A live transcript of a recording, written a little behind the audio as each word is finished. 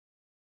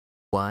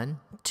1,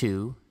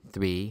 2,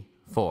 3,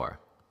 4.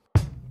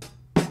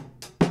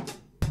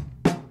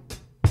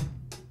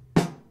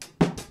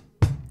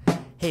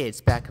 Hey,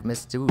 it's back with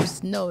Mr.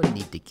 Woos. No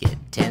need to get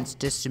tense.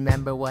 Just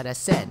remember what I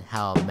said,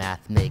 how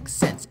math makes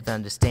sense. If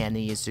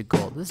understanding is your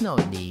goal, there's no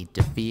need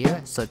to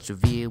fear. So let's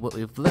review what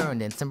we've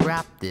learned in some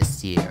rap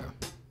this year.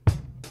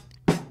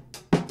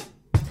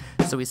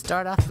 So we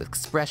start off with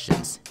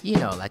expressions,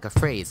 like a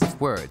phrase of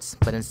words,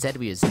 but instead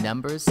we use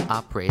numbers,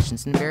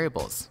 operations, and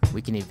variables.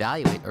 We can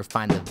evaluate or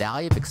find the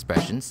value of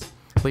expressions.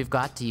 We've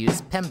got to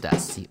use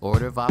PEMDAS, the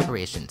order of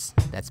operations.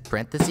 That's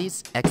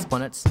parentheses,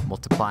 exponents,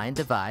 multiply and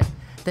divide,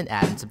 then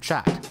add and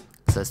subtract.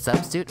 So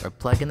substitute or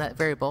plug in that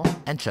variable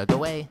and chug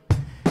away.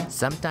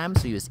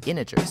 Sometimes we use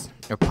integers,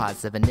 or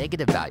positive and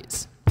negative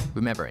values.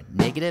 Remember,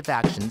 negative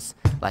actions,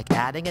 like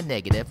adding a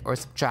negative or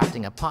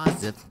subtracting a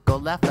positive, go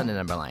left on the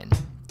number line.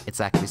 It's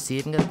like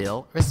receiving a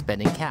bill or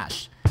spending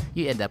cash.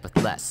 You end up with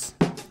less.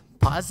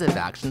 Positive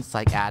actions,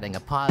 like adding a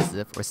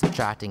positive or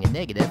subtracting a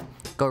negative,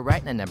 go right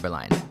in the number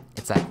line.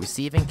 It's like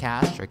receiving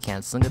cash or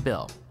canceling a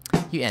bill.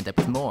 You end up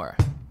with more.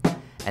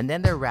 And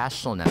then there are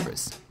rational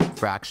numbers,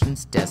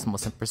 fractions,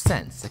 decimals, and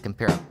percents that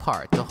compare a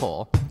part to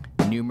whole,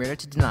 numerator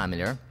to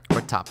denominator,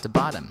 or top to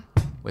bottom.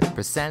 With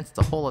percents,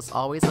 the whole is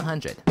always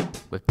 100.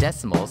 With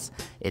decimals,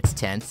 it's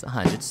tenths,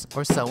 hundredths,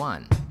 or so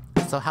on.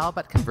 So how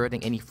about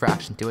converting any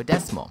fraction to a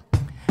decimal?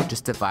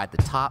 Just divide the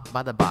top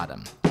by the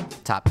bottom. The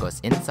top goes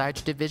inside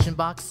your division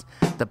box,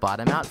 the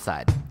bottom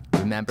outside.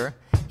 Remember,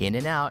 in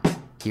and out.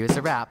 Here's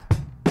a wrap.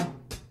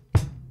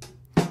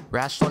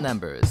 Rational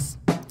numbers.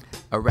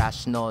 A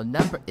rational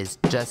number is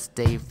just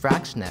a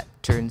fraction that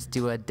turns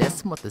to a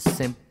decimal with a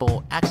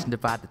simple action.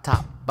 Divide the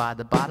top by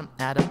the bottom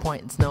at a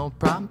point, it's no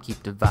problem.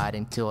 Keep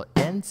dividing till it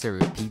ends or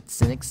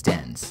repeats and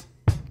extends.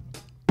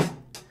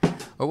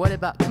 Or what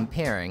about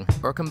comparing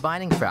or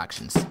combining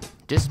fractions?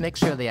 Just make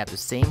sure they have the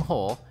same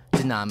whole,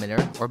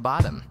 denominator, or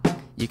bottom.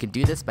 You can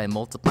do this by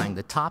multiplying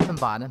the top and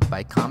bottom by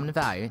a common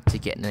value to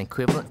get an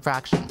equivalent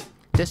fraction.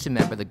 Just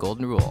remember the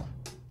golden rule.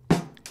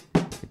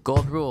 The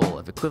golden rule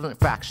of equivalent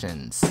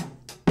fractions.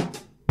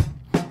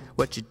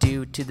 What you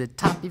do to the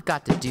top, you've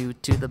got to do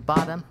to the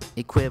bottom.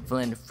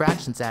 Equivalent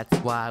fractions, that's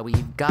why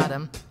we've got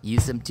them.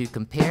 Use them to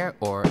compare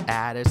or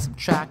add or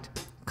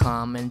subtract.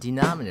 Common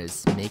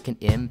denominators make an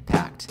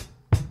impact.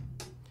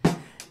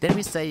 Then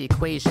we study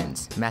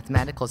equations,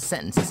 mathematical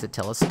sentences that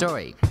tell a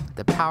story,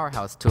 the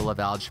powerhouse tool of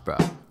algebra.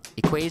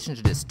 Equations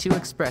are just two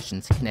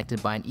expressions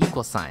connected by an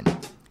equal sign.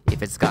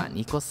 If it's got an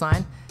equal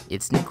sign,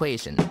 it's an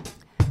equation.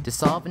 To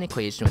solve an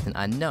equation with an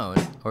unknown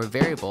or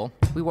variable,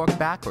 we work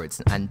backwards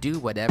and undo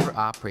whatever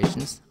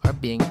operations are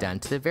being done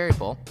to the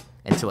variable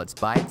until it's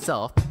by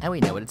itself and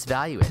we know what its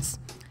value is.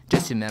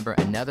 Just remember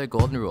another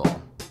golden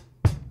rule.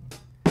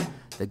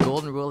 The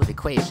golden rule of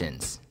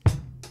equations.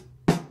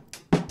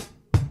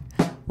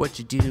 What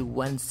you do to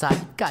one side,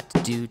 you've got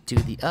to do to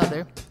the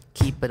other.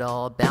 Keep it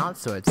all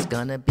balanced or it's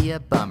gonna be a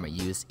bummer.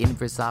 Use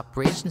inverse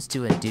operations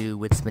to undo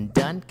what's been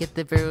done. Get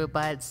the variable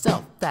by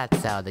itself,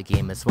 that's how the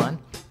game is won.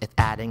 If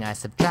adding, I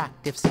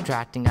subtract. If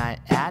subtracting, I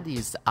add.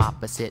 Use the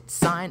opposite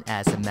sign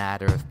as a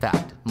matter of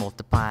fact.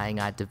 Multiplying,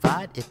 I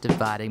divide. If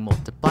dividing,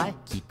 multiply.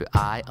 Keep your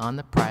eye on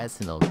the prize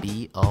and it'll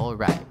be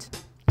alright.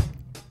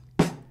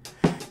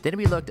 Then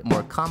we looked at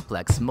more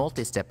complex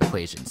multi-step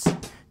equations.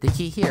 The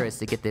key here is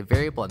to get the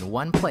variable in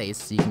one place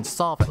so you can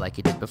solve it like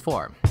you did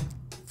before.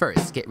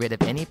 First, get rid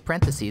of any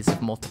parentheses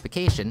of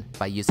multiplication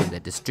by using the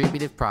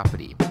distributive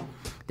property.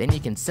 Then you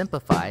can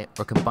simplify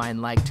or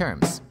combine like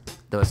terms.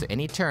 Those are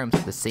any terms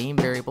with the same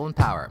variable in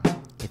power.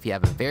 If you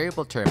have a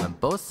variable term on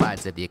both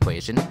sides of the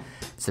equation,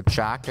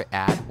 subtract or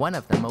add one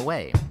of them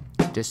away.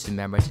 Just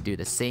remember to do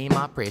the same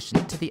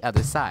operation to the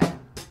other side.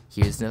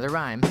 Here's another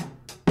rhyme.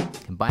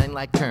 Combining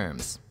like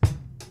terms.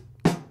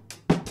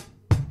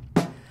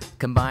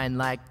 Combine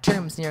like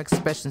terms and your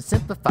expression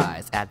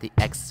simplifies. Add the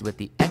x's with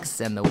the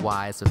x and the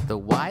y's with the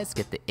y's.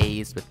 Get the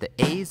a's with the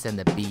a's and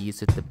the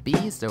b's with the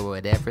b's, or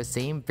whatever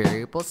same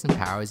variables and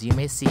powers you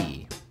may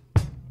see.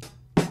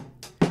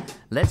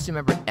 Let's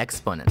remember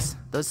exponents,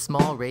 those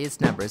small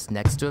raised numbers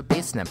next to a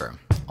base number,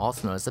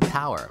 also known as a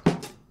power.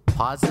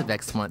 Positive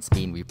exponents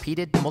mean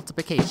repeated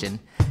multiplication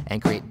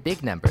and create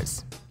big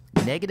numbers.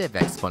 Negative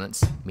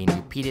exponents mean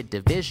repeated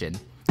division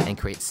and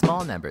create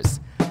small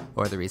numbers,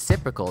 or the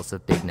reciprocals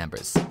of big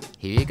numbers.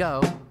 Here you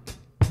go.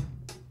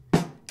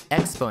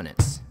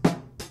 Exponents.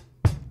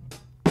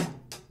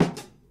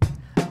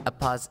 A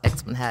positive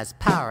exponent has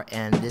power,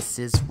 and this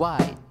is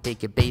why.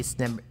 Take a base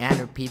number and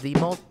repeatedly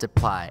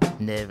multiply.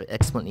 Negative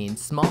exponent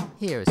means small.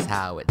 Here's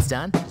how it's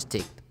done. Just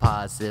take the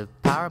positive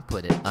power and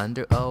put it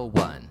under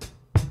O1.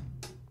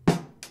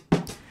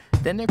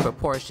 Then there are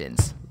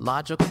proportions,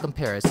 logical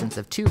comparisons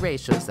of two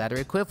ratios that are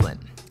equivalent.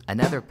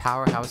 Another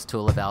powerhouse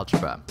tool of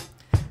algebra.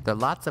 There are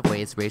lots of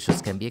ways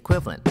ratios can be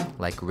equivalent,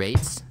 like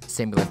rates,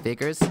 singular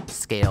figures,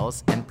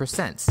 scales, and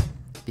percents.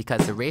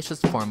 Because the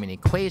ratios form an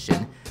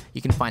equation,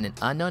 you can find an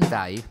unknown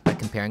value by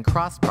comparing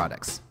cross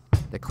products.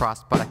 The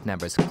cross product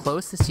numbers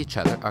closest to each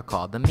other are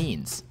called the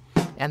means,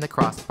 and the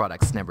cross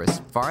products numbers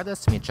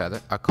farthest from each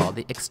other are called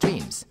the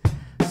extremes.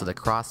 to the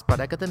cross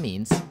product of the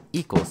means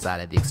equals that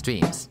of the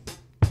extremes.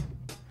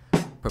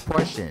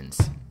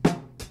 Proportions.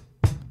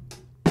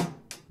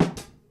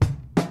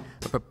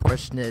 A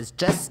proportion is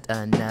just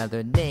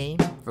another name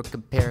for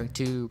comparing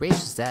two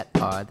ratios that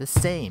are the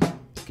same.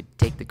 You could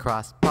take the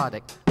cross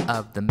product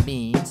of the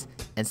means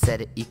and set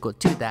it equal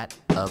to that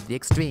of the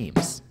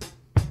extremes.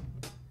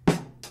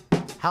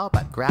 How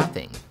about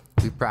graphing?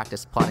 We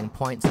practice plotting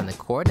points on the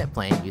coordinate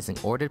plane using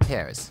ordered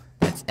pairs.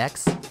 That's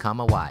x,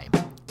 y.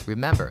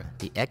 Remember,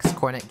 the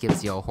x-coordinate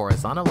gives you a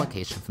horizontal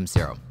location from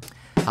 0.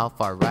 How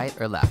far right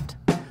or left?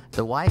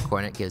 The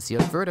y-coordinate gives you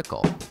a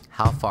vertical.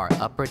 How far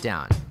up or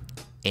down?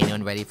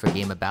 Anyone ready for a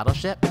game of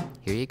Battleship?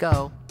 Here you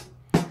go.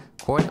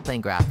 Coordinate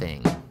plane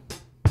graphing.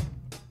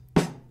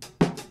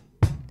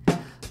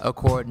 A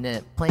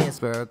coordinate plane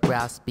is where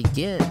graphs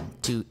begin.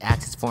 Two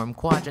axes form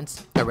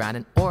quadrants around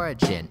an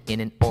origin.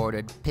 In an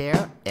ordered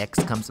pair,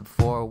 x comes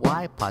before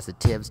y,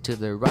 positives to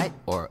the right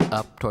or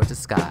up towards the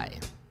sky.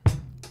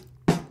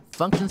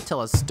 Functions tell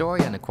a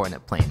story on a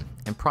coordinate plane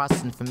and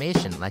process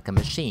information like a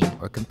machine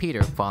or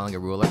computer following a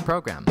rule or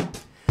program.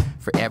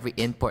 For every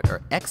input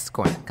or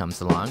x-coordinate comes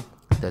along,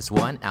 there's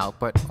one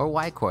output or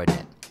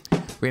y-coordinate.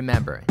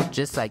 Remember,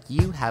 just like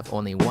you have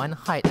only one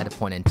height at a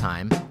point in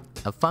time,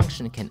 a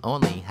function can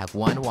only have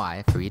one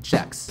y for each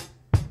x.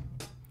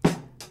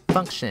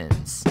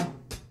 Functions.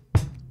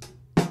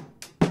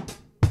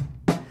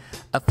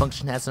 A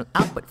function has an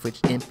output for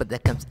each input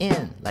that comes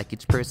in, like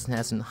each person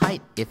has a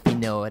height, if you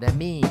know what I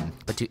mean.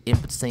 But two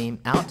inputs same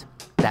out,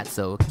 that's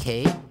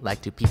okay.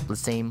 Like two people the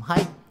same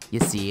height,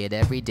 you see it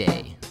every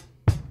day.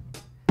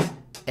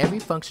 Every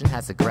function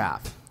has a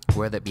graph,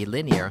 whether it be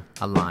linear,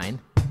 a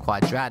line,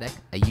 quadratic,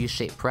 a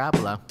U-shaped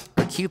parabola,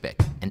 or cubic,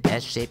 an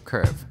S-shaped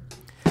curve.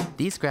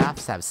 These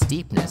graphs have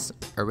steepness,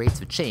 or rates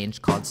of change,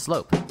 called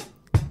slope.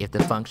 If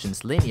the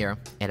function's linear,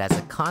 it has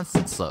a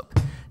constant slope.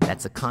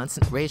 That's a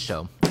constant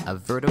ratio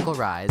of vertical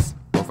rise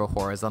over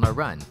horizontal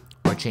run,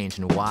 or change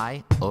in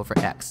y over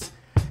x.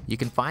 You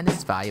can find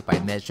this value by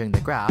measuring the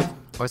graph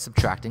or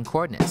subtracting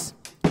coordinates.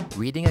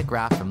 Reading a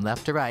graph from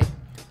left to right,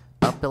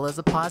 uphill is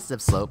a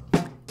positive slope,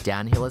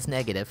 downhill is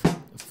negative,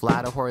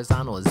 flat or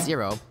horizontal is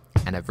 0,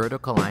 and a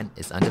vertical line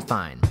is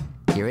undefined.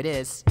 Here it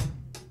is.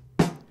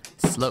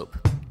 Slope.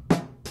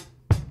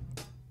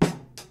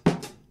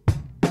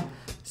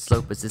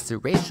 Slope is just the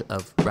ratio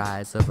of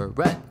rise over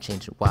run.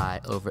 Change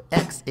y over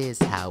x is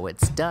how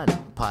it's done.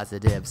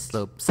 Positive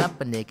slopes up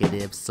and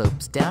negative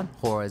slopes down.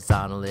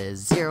 Horizontal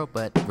is 0,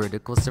 but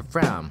vertical's a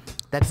frown.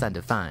 That's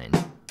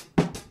undefined.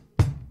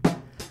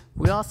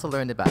 We also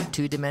learned about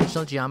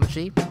two-dimensional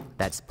geometry.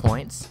 That's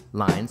points,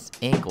 lines,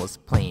 angles,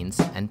 planes,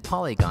 and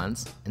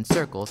polygons, and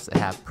circles that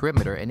have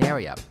perimeter and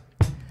area.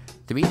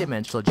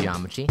 Three-dimensional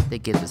geometry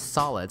that gives us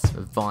solids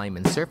with volume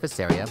and surface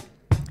area,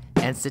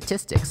 and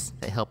statistics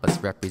that help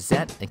us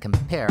represent and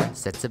compare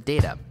sets of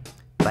data.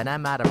 But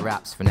I'm out of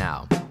wraps for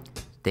now.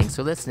 Thanks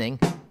for listening,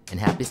 and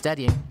happy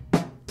studying!